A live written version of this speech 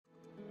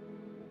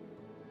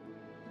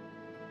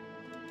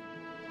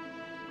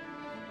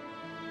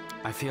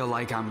I feel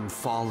like I'm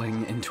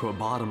falling into a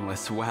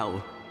bottomless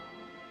well.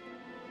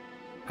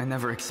 I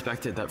never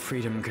expected that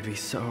freedom could be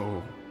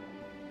so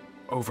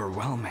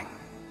overwhelming.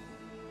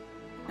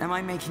 Am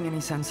I making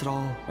any sense at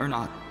all, or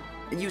not?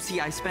 You see,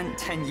 I spent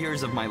 10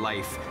 years of my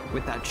life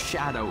with that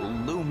shadow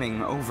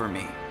looming over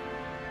me.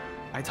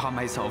 I taught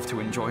myself to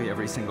enjoy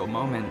every single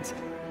moment,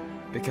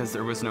 because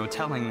there was no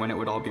telling when it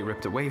would all be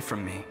ripped away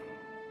from me.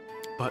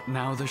 But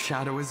now the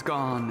shadow is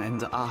gone,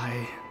 and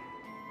I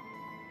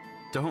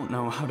don't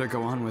know how to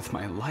go on with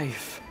my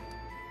life,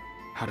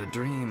 how to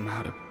dream,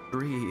 how to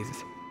breathe.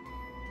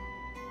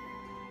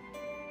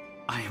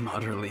 I am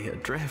utterly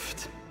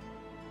adrift.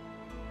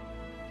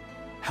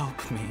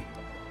 Help me.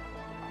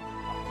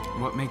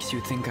 What makes you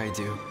think I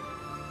do?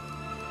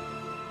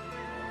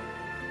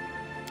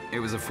 It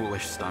was a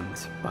foolish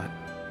stunt, but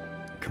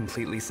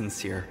completely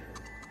sincere.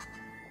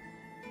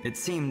 It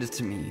seemed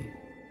to me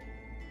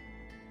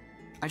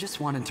I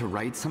just wanted to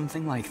write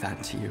something like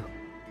that to you.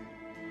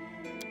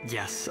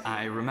 Yes,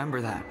 I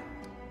remember that.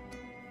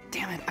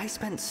 Damn it, I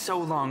spent so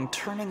long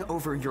turning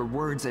over your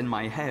words in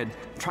my head,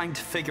 trying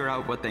to figure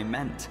out what they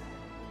meant.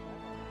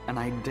 And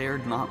I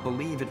dared not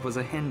believe it was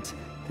a hint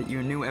that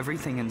you knew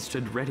everything and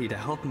stood ready to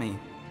help me.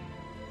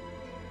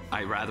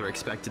 I rather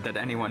expected that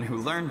anyone who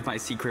learned my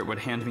secret would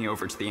hand me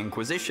over to the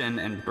Inquisition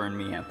and burn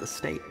me at the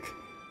stake.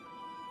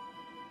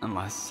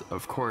 Unless,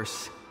 of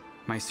course,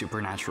 my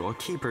supernatural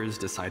keepers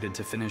decided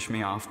to finish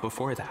me off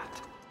before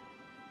that.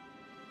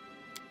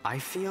 I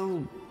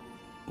feel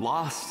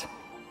lost.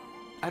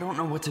 I don't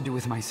know what to do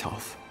with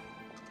myself.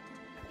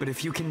 But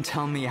if you can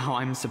tell me how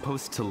I'm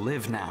supposed to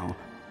live now,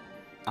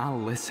 I'll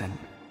listen.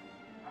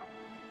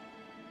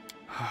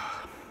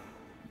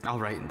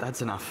 Alright,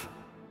 that's enough.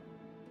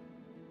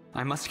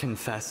 I must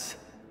confess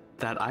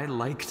that I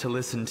like to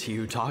listen to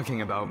you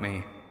talking about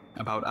me,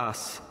 about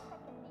us.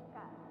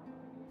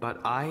 But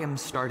I am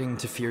starting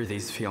to fear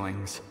these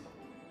feelings.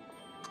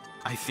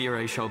 I fear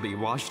I shall be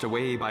washed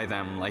away by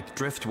them like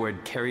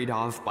driftwood carried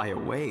off by a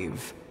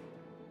wave.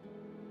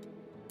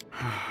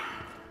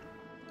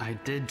 I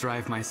did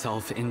drive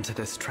myself into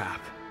this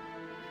trap.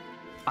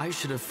 I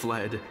should have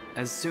fled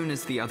as soon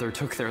as the other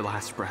took their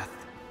last breath.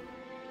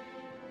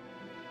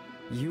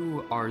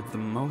 You are the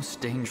most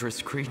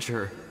dangerous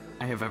creature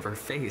I have ever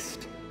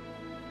faced.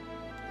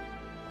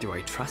 Do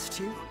I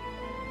trust you?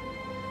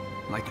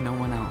 Like no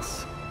one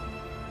else.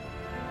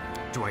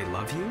 Do I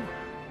love you?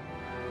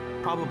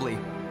 Probably.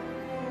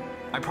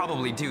 I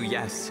probably do,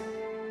 yes.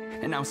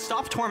 And now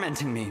stop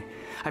tormenting me.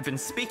 I've been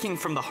speaking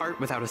from the heart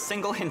without a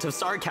single hint of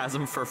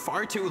sarcasm for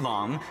far too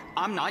long.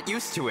 I'm not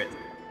used to it.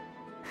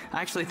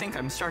 I actually think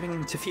I'm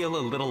starting to feel a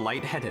little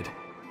lightheaded.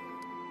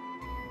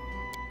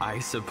 I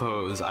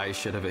suppose I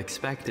should have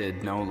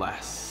expected no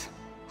less.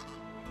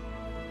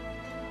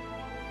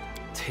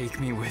 Take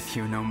me with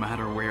you no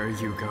matter where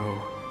you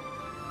go,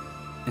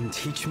 and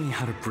teach me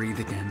how to breathe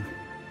again.